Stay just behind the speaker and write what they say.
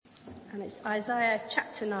and it's Isaiah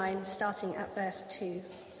chapter 9, starting at verse 2.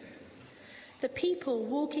 The people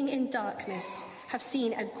walking in darkness have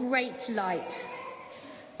seen a great light.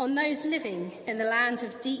 On those living in the land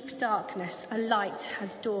of deep darkness, a light has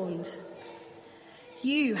dawned.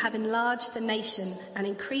 You have enlarged the nation and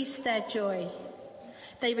increased their joy.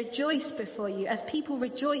 They rejoice before you as people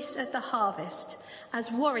rejoice at the harvest, as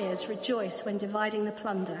warriors rejoice when dividing the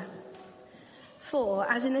plunder.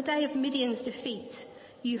 For, as in the day of Midian's defeat,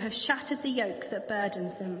 you have shattered the yoke that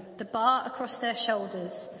burdens them, the bar across their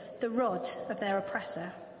shoulders, the rod of their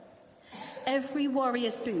oppressor. Every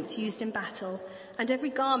warrior's boot used in battle and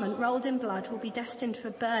every garment rolled in blood will be destined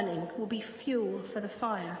for burning, will be fuel for the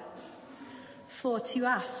fire. For to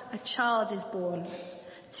us a child is born,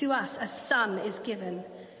 to us a son is given,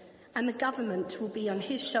 and the government will be on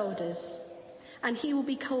his shoulders, and he will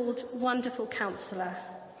be called Wonderful Counselor,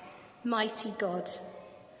 Mighty God,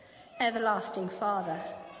 Everlasting Father,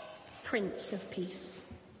 Prince of Peace.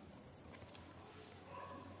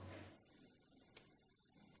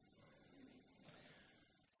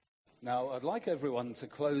 Now, I'd like everyone to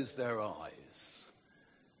close their eyes.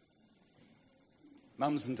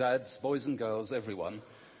 Mums and dads, boys and girls, everyone.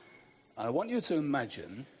 I want you to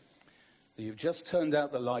imagine that you've just turned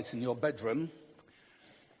out the light in your bedroom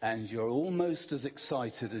and you're almost as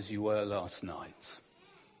excited as you were last night.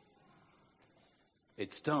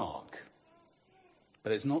 It's dark,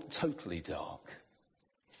 but it's not totally dark.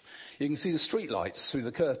 You can see the street lights through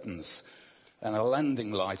the curtains and a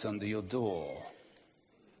landing light under your door.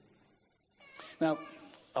 Now,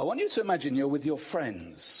 I want you to imagine you're with your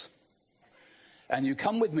friends and you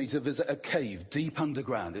come with me to visit a cave deep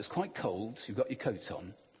underground. It's quite cold, you've got your coat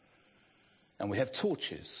on, and we have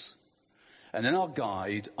torches. And then our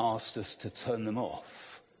guide asked us to turn them off.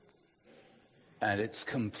 And it's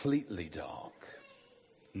completely dark.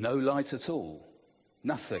 No light at all.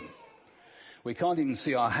 Nothing. We can't even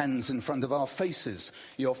see our hands in front of our faces.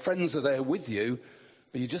 Your friends are there with you,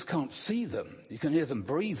 but you just can't see them. You can hear them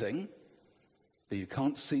breathing, but you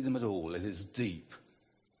can't see them at all. It is deep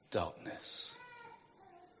darkness.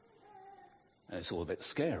 And it's all a bit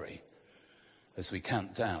scary as we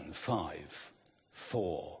count down 5,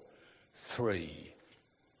 4, 3,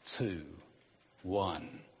 2, 1.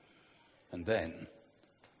 And then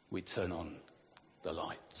we turn on the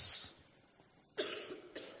lights.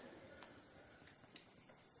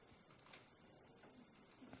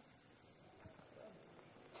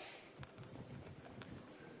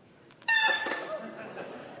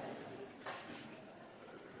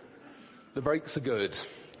 The brakes are good.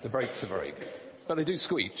 The brakes are very good. But they do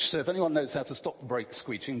squeak. So if anyone knows how to stop the brakes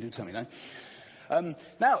squeaking, do tell me now.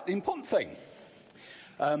 Now, the important thing.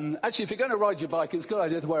 Actually, if you're going to ride your bike, it's a good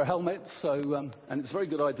idea to wear a helmet. And it's a very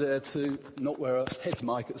good idea to not wear a head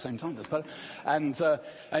mic at the same time. That's better. And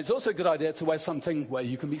it's also a good idea to wear something where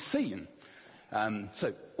you can be seen.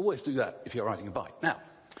 So always do that if you're riding a bike. Now,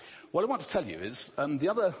 what I want to tell you is the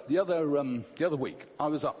other week I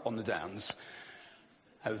was up on the Downs.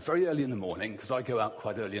 It was very early in the morning, because I go out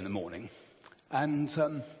quite early in the morning. And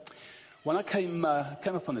when I came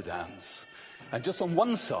up on the Downs, and just on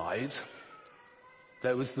one side,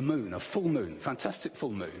 there was the moon, a full moon, fantastic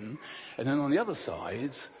full moon. And then on the other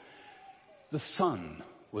side, the sun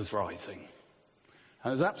was rising.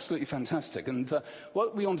 And it was absolutely fantastic. And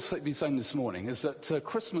what we want to be saying this morning is that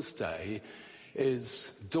Christmas Day is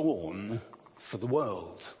dawn for the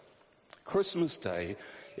world. Christmas Day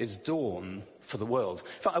is dawn for the world.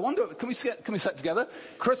 In fact, I wonder, can we say it together?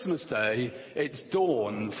 Christmas Day, it's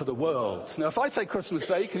dawn for the world. Now, if I say Christmas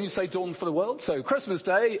Day, can you say dawn for the world? So, Christmas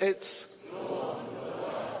Day, it's dawn for the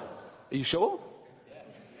world. Are you sure?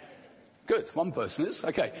 Good, one person is.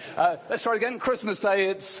 Okay, let's try it again. Christmas Day,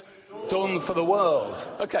 it's dawn for the world.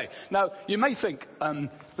 Okay, now, you may think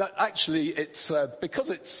that actually it's, because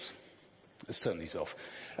it's, let's turn these off.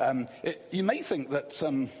 You may think that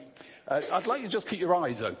I'd like you to just keep your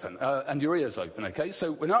eyes open and your ears open, okay?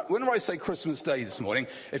 So whenever I say Christmas Day this morning,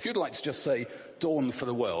 if you'd like to just say dawn for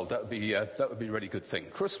the world, that would be a really good thing.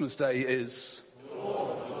 Christmas Day is dawn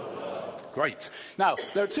for the world. Great. Now,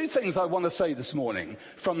 there are two things I want to say this morning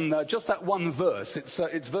from just that one verse.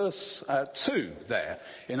 It's verse 2 there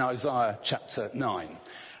in Isaiah chapter 9.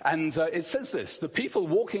 And it says this: the people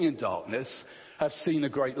walking in darkness have seen a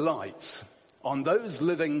great light. On those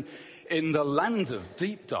living in the land of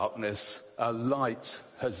deep darkness, a light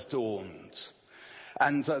has dawned.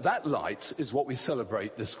 And that light is what we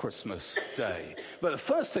celebrate this Christmas Day. But the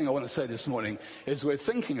first thing I want to say this morning is we're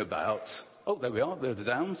thinking about, oh, there we are, there are the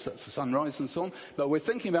Downs, that's the sunrise and so on. But we're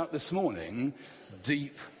thinking about this morning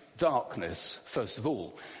deep darkness, first of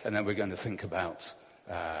all. And then we're going to think about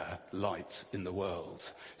light in the world.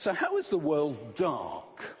 So how is the world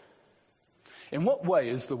dark? In what way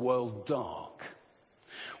is the world dark?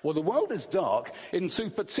 Well, the world is dark in two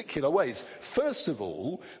particular ways. First of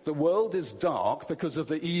all, the world is dark because of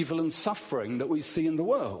the evil and suffering that we see in the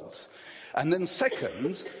world. And then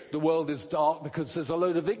second, the world is dark because there's a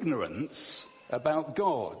load of ignorance about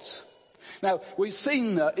God. Now, we've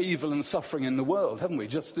seen evil and suffering in the world, haven't we,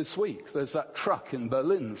 just this week? There's that truck in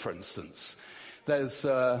Berlin, for instance. There's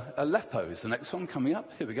Aleppo is the next one coming up.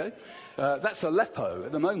 Here we go. That's Aleppo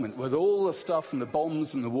at the moment, with all the stuff and the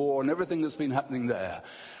bombs and the war and everything that's been happening there.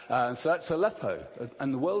 So that's Aleppo.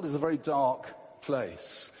 And the world is a very dark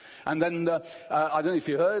place. And then, I don't know if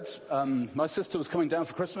you heard, my sister was coming down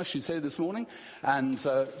for Christmas, she's here this morning, and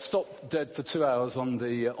stopped dead for 2 hours on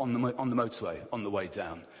the motorway on the way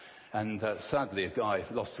down. And sadly, a guy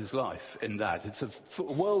lost his life in that. It's a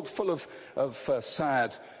world full of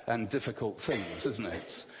sad and difficult things, isn't it?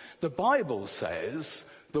 The Bible says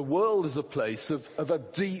the world is a place of a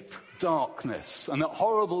deep darkness, and that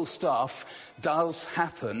horrible stuff does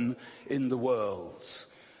happen in the world.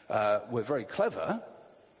 We're very clever,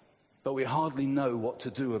 but we hardly know what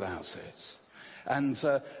to do about it.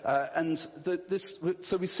 So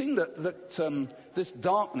we've seen that this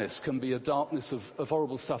darkness can be a darkness of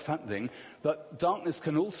horrible stuff happening, but darkness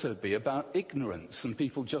can also be about ignorance and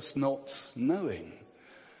people just not knowing.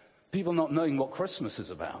 People not knowing what Christmas is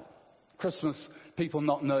about. People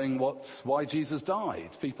not knowing why Jesus died.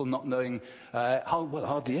 People not knowing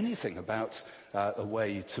hardly anything about a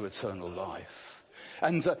way to eternal life.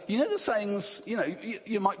 And you know the sayings,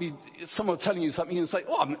 you might be, someone telling you something and say,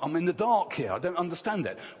 oh, I'm in the dark here, I don't understand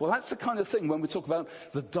it. Well, that's the kind of thing when we talk about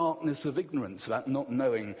the darkness of ignorance, about not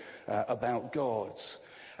knowing about God.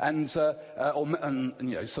 And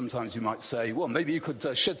sometimes you might say, well, maybe you could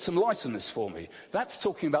shed some light on this for me. That's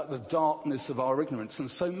talking about the darkness of our ignorance. And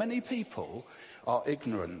so many people are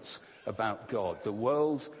ignorant about God. The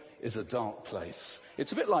world is a dark place.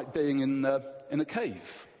 It's a bit like being in a cave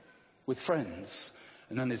with friends,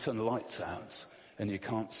 and then they turn the lights out, and you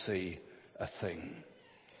can't see a thing.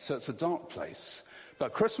 So it's a dark place.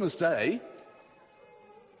 But Christmas Day...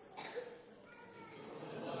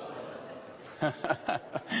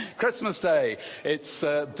 Christmas Day, it's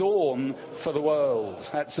dawn for the world.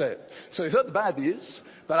 That's it. So we've heard the bad news,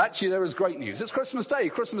 but actually there is great news. It's Christmas Day.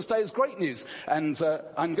 Christmas Day is great news. And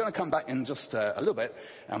I'm going to come back in just a little bit,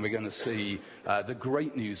 and we're going to see the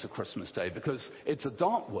great news of Christmas Day, because it's a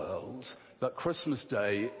dark world, but Christmas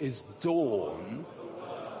Day is dawn.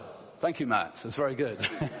 Thank you, Matt. That's very good.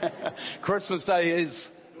 Christmas Day is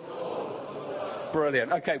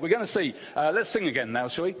brilliant. Okay, we're going to see. Let's sing again now,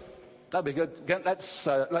 shall we? That'd be good.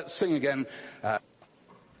 Let's sing again.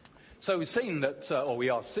 So we've seen that, or we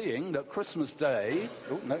are seeing that Christmas Day.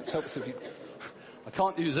 Oh no, it helps if you. I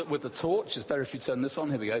can't use it with the torch. It's better if you turn this on.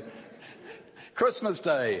 Here we go. Christmas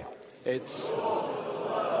Day.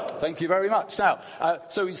 Thank you very much. Now,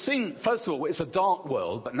 so we've seen, first of all, it's a dark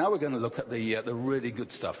world, but now we're going to look at the really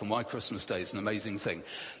good stuff and why Christmas Day is an amazing thing.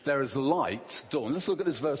 There is light, dawn. Let's look at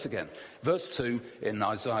this verse again. Verse 2 in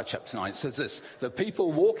Isaiah chapter 9 says this: the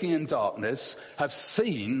people walking in darkness have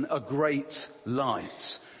seen a great light.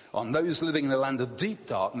 On those living in a land of deep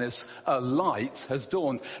darkness, a light has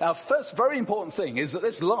dawned. Our first very important thing is that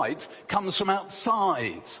this light comes from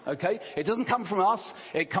outside, okay? It doesn't come from us,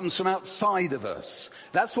 it comes from outside of us.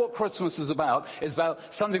 That's what Christmas is about. It's about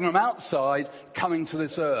something from outside coming to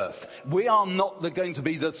this earth. We are not going to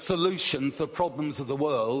be the solution to the problems of the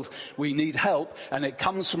world. We need help, and it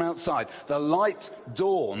comes from outside. The light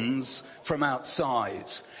dawns from outside.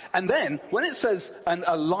 And then, when it says, and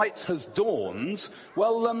a light has dawned,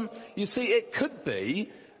 well, you see, it could be,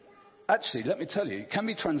 actually, let me tell you, it can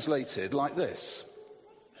be translated like this.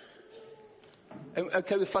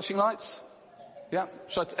 Okay with flashing lights? Yeah?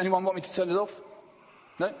 Anyone want me to turn it off?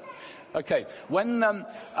 No? Okay. When,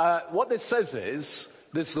 what this says is,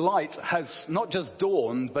 this light has not just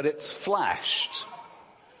dawned, but it's flashed.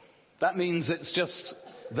 That means it's just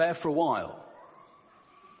there for a while.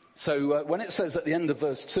 So when it says at the end of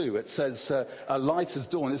verse 2, it says, a light has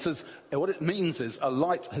dawned. It says, what it means is a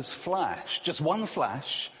light has flashed. Just one flash,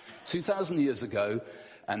 2,000 years ago,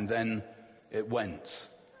 and then it went.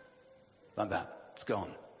 Like that. It's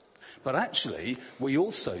gone. But actually, we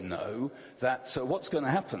also know that what's going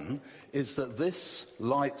to happen is that this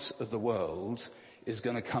light of the world is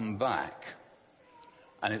going to come back.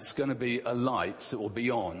 And it's going to be a light that will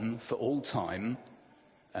be on for all time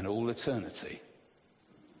and all eternity.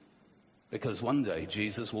 Because one day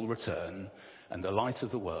Jesus will return and the light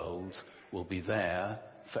of the world will be there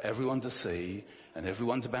for everyone to see and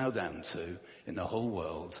everyone to bow down to in the whole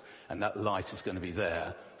world. And that light is going to be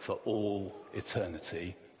there for all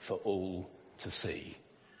eternity, for all to see.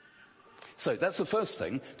 So that's the first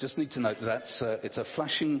thing. Just need to note that it's a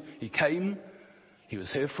flashing. He came, he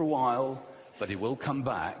was here for a while, but he will come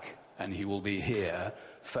back and he will be here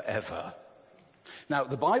forever. Now,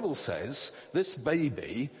 the Bible says this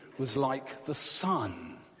baby was like the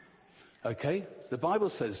sun. Okay? The Bible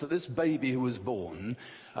says that this baby who was born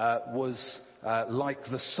was like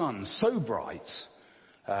the sun. So bright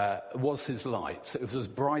was his light. It was as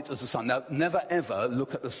bright as the sun. Now, never ever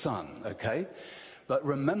look at the sun, okay? But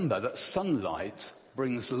remember that sunlight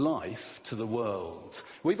brings life to the world.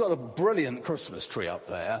 We've got a brilliant Christmas tree up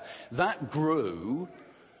there. That grew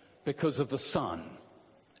because of the sun.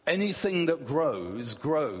 Anything that grows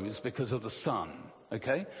because of the sun,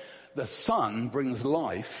 okay? The sun brings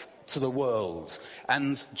life to the world.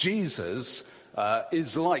 And Jesus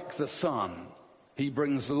is like the sun. He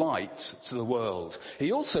brings light to the world.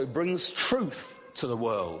 He also brings truth to the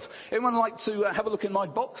world. Anyone like to have a look in my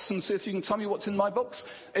box and see if you can tell me what's in my box?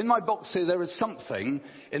 In my box here, there is something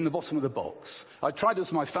in the bottom of the box. I tried this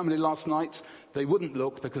with my family last night. They wouldn't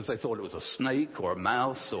look because they thought it was a snake or a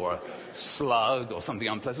mouse or a slug or something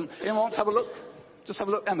unpleasant. Anyone want to have a look? Just have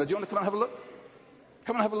a look. Emma, do you want to come and have a look?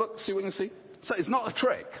 Come and have a look, see what you can see. So it's not a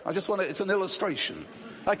trick. It's an illustration.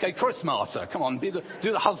 Okay, Chris Martyr, come on, do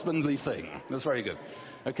the husbandly thing. That's very good.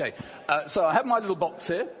 Okay, so I have my little box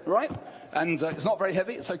here, right? And it's not very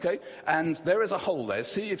heavy, it's okay. And there is a hole there.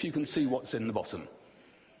 See if you can see what's in the bottom.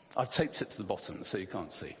 I've taped it to the bottom so you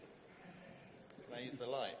can't see. Can I use the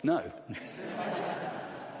light? No. I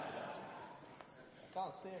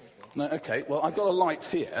can't see anything. No, okay, well, I've got a light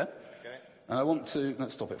here. Okay. And I want to,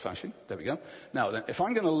 let's stop it flashing. There we go. Now then, if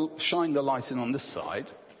I'm going to shine the light in on this side,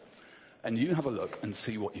 and you have a look and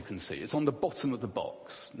see what you can see. It's on the bottom of the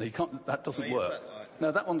box. Now you can't, that doesn't work.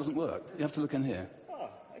 No, that one doesn't work. You have to look in here. Oh,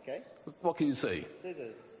 okay. What can you see?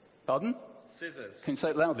 Scissors. Pardon? Scissors. Can you say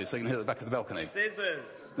it loudly so you can hear it at the back of the balcony? Scissors.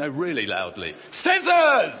 No, really loudly.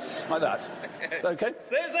 Scissors! Like that. Okay?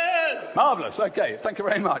 Scissors! Marvellous. Okay, thank you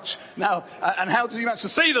very much. Now, and how did you manage to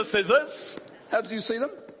see the scissors? How did you see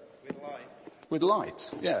them? With light. With light,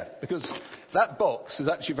 yeah. Because that box is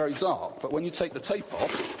actually very dark, but when you take the tape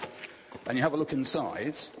off, and you have a look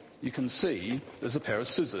inside, you can see there's a pair of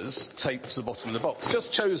scissors taped to the bottom of the box.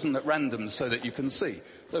 Just chosen at random so that you can see.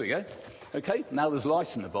 There we go. Okay, now there's light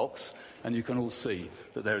in the box, and you can all see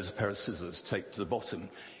that there is a pair of scissors taped to the bottom.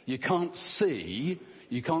 You can't see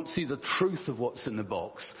the truth of what's in the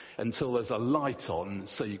box until there's a light on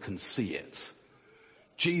so you can see it.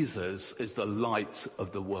 Jesus is the light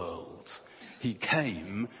of the world. He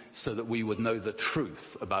came so that we would know the truth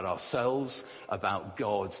about ourselves, about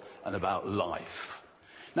God, and about life.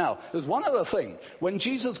 Now, there's one other thing. When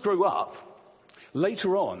Jesus grew up,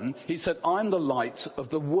 later on, he said, I'm the light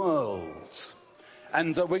of the world.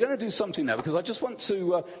 And we're going to do something now, because I just want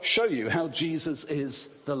to show you how Jesus is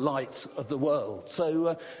the light of the world.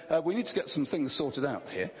 So we need to get some things sorted out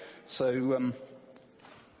here. So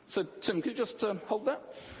Tim, could you just hold that?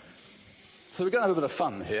 So we're going to have a bit of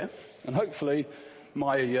fun here. And hopefully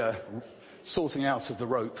my sorting out of the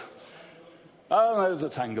rope. Oh, no,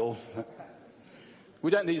 there's a tangle. We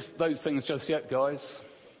don't need those things just yet, guys.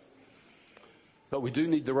 But we do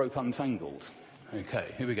need the rope untangled. Okay,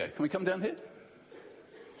 here we go. Can we come down here?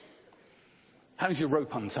 How's your rope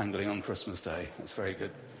untangling on Christmas Day? That's very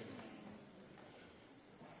good.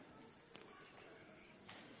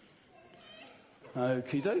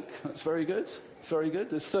 Okie doke. That's very good. Very good.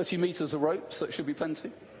 There's 30 meters of rope, so it should be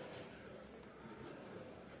plenty.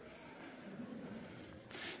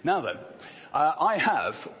 Now then,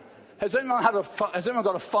 has anyone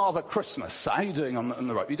got a Father Christmas? How are you doing on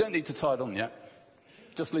the rope? You don't need to tie it on yet.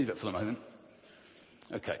 Just leave it for the moment.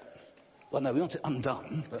 Okay. Well, no, we want it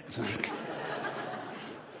undone. But,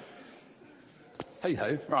 hey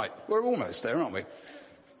ho. Right. We're almost there, aren't we?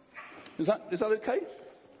 Is that okay?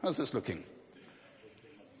 How's this looking?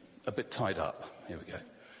 A bit tied up. Here we go.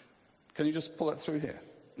 Can you just pull that through here?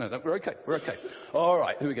 No, we're okay. We're okay. All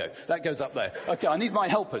right, here we go. That goes up there. Okay, I need my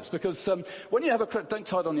helpers because when you have don't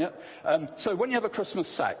tie it on yet. So when you have a Christmas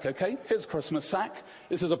sack, okay, here's a Christmas sack.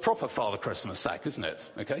 This is a proper Father Christmas sack, isn't it?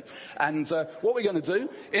 Okay. And what we're going to do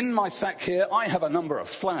in my sack here, I have a number of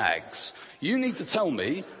flags. You need to tell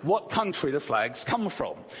me what country the flags come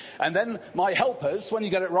from, and then my helpers, when you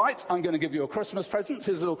get it right, I'm going to give you a Christmas present.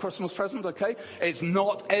 Here's a little Christmas present. Okay, it's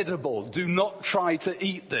not edible. Do not try to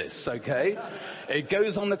eat this. Okay, it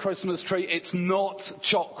goes on the Christmas tree. It's not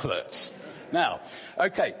chocolate. Now,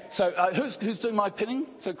 okay, so who's doing my pinning?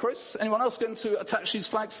 So Chris, anyone else going to attach these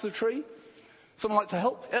flags to the tree? Someone like to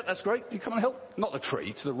help? Yeah, that's great. You come and help. Not the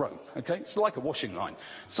tree, to the rope. Okay, it's like a washing line.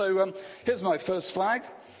 So here's my first flag.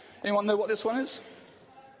 Anyone know what this one is?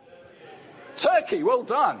 Turkey. Well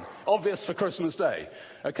done. Obvious for Christmas Day.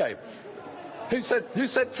 Okay. Who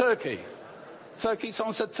said turkey? Turkey.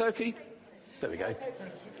 Someone said turkey. There we go.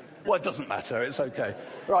 Well, it doesn't matter. It's okay.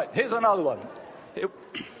 Right. Here's another one.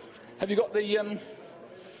 Have you got the?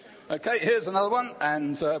 Okay. Here's another one,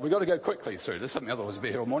 and we've got to go quickly through this. Something otherwise will be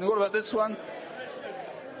here all morning. What about this one?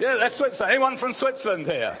 Yeah, that's Switzerland. Anyone from Switzerland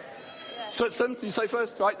here? Yeah. Switzerland, you say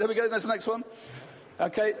first? Right, there we go. There's the next one.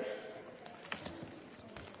 Okay.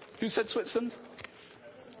 Who said Switzerland?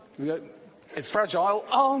 Here we go. It's fragile.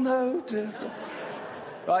 Oh, no. Dear.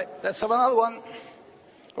 Right, let's have another one.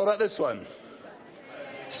 What about this one?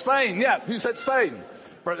 Spain, yeah. Who said Spain?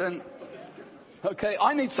 Brilliant. Okay,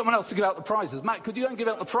 I need someone else to give out the prizes. Matt, could you go and give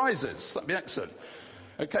out the prizes? That'd be excellent.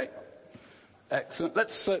 Okay. Excellent.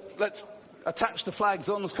 Let's attach the flags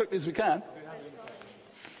on as quickly as we can.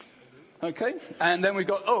 Okay, and then we've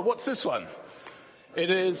got, what's this one? It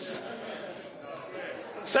is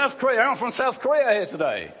South Korea. I'm from South Korea here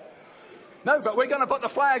today. No, but we're going to put the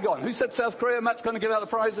flag on. Who said South Korea? Matt's going to give out the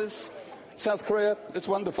prizes. South Korea, it's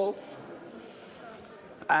wonderful.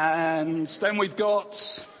 And then we've got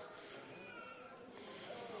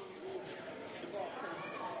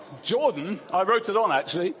Jordan. I wrote it on,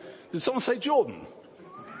 actually. Did someone say Jordan?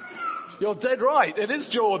 You're dead right. It is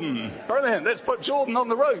Jordan. Brilliant. Let's put Jordan on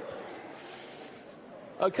the rope.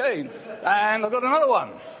 Okay. And I've got another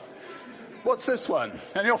one. What's this one?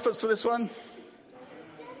 Any offers for this one?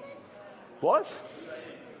 What?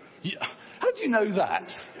 Yeah. How do you know that?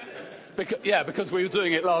 Because we were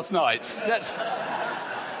doing it last night.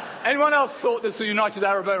 Anyone else thought this was the United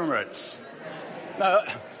Arab Emirates? No.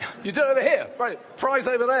 You do it over here. Right. Prize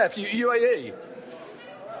over there for UAE.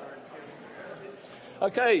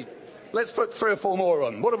 Okay. Let's put 3 or 4 more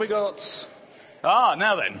on. What have we got?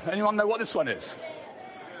 Now then. Anyone know what this one is?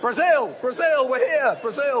 Brazil. Brazil. We're here.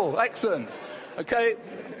 Brazil. Excellent. Okay.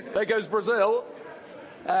 There goes Brazil.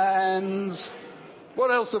 And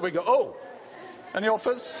what else have we got? Any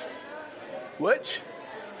offers? Which?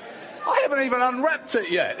 I haven't even unwrapped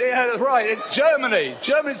it yet. Yeah, that's right. It's Germany.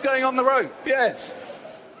 Germany's going on the rope. Yes.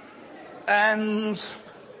 And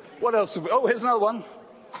what else have we? Here's another one.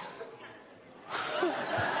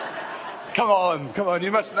 Come on.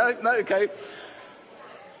 You must know. No, okay.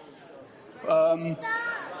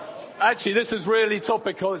 Actually, this is really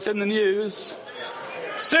topical. It's in the news.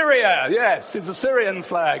 Syria, yes, it's a Syrian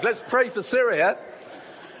flag. Let's pray for Syria.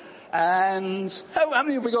 And how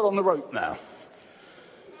many have we got on the rope now?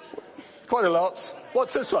 Quite a lot.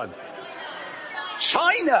 What's this one?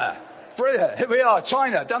 China. Brilliant. Here we are,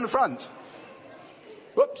 China, down the front.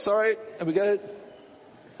 Whoops, sorry. There we go.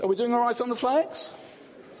 Are we doing all right on the flags?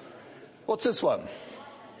 What's this one?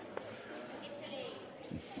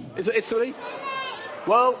 Is it Italy?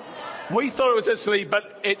 Well, we thought it was Italy, but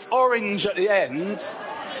it's orange at the end.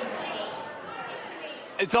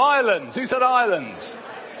 It's Ireland. Who said Ireland?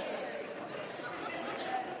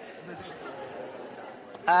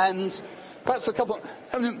 And perhaps a couple.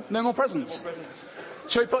 No more presents.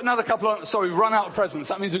 Shall we put another couple on? Sorry, we've run out of presents.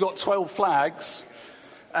 That means we've got 12 flags.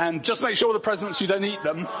 And just make sure the presents, you don't eat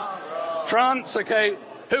them. France, okay.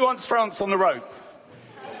 Who wants France on the rope?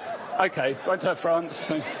 Okay, won't have France.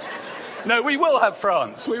 No, we will have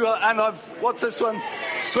France. We will, and what's this one?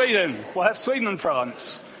 Sweden. We'll have Sweden and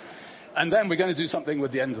France. And then we're going to do something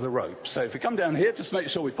with the end of the rope. So if we come down here, just make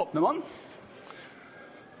sure we pop them on.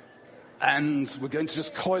 And we're going to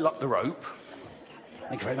just coil up the rope.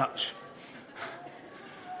 Thank you very much.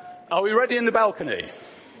 Are we ready in the balcony?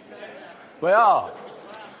 We are.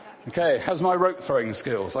 Okay, how's my rope throwing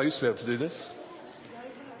skills? I used to be able to do this.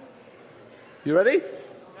 You ready?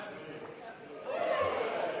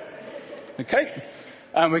 Okay.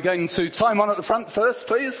 And we're going to time on at the front first,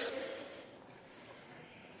 please.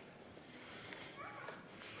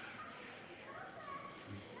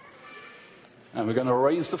 And we're going to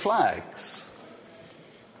raise the flags.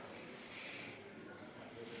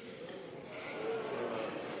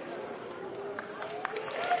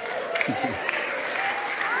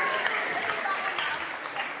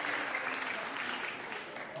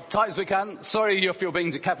 Tight as we can. Sorry if you're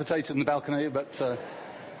being decapitated in the balcony, but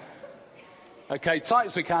okay, tight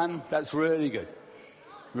as we can. That's really good.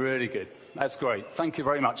 Really good. That's great. Thank you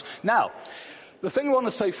very much. Now, the thing I want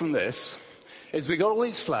to say from this is we've got all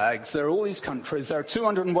these flags. There are all these countries. There are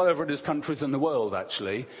 200 and whatever it is countries in the world,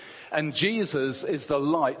 actually. And Jesus is the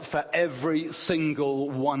light for every single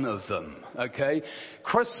one of them. Okay?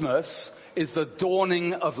 Christmas is the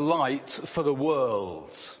dawning of light for the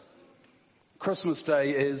world. Christmas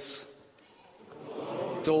Day is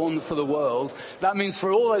Dawn for the world. That means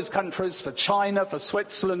for all those countries, for China, for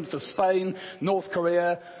Switzerland, for Spain, North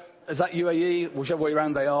Korea, is that UAE, whichever way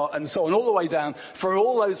around they are, and so on, all the way down. For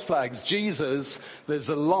all those flags, Jesus, there's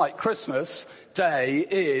a light. Christmas Day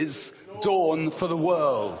is dawn for the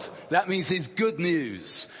world. That means he's good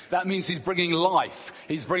news. That means he's bringing life.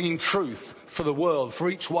 He's bringing truth for the world, for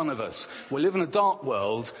each one of us. We live in a dark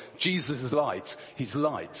world. Jesus is light. He's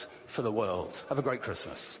light for the world. Have a great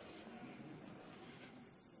Christmas.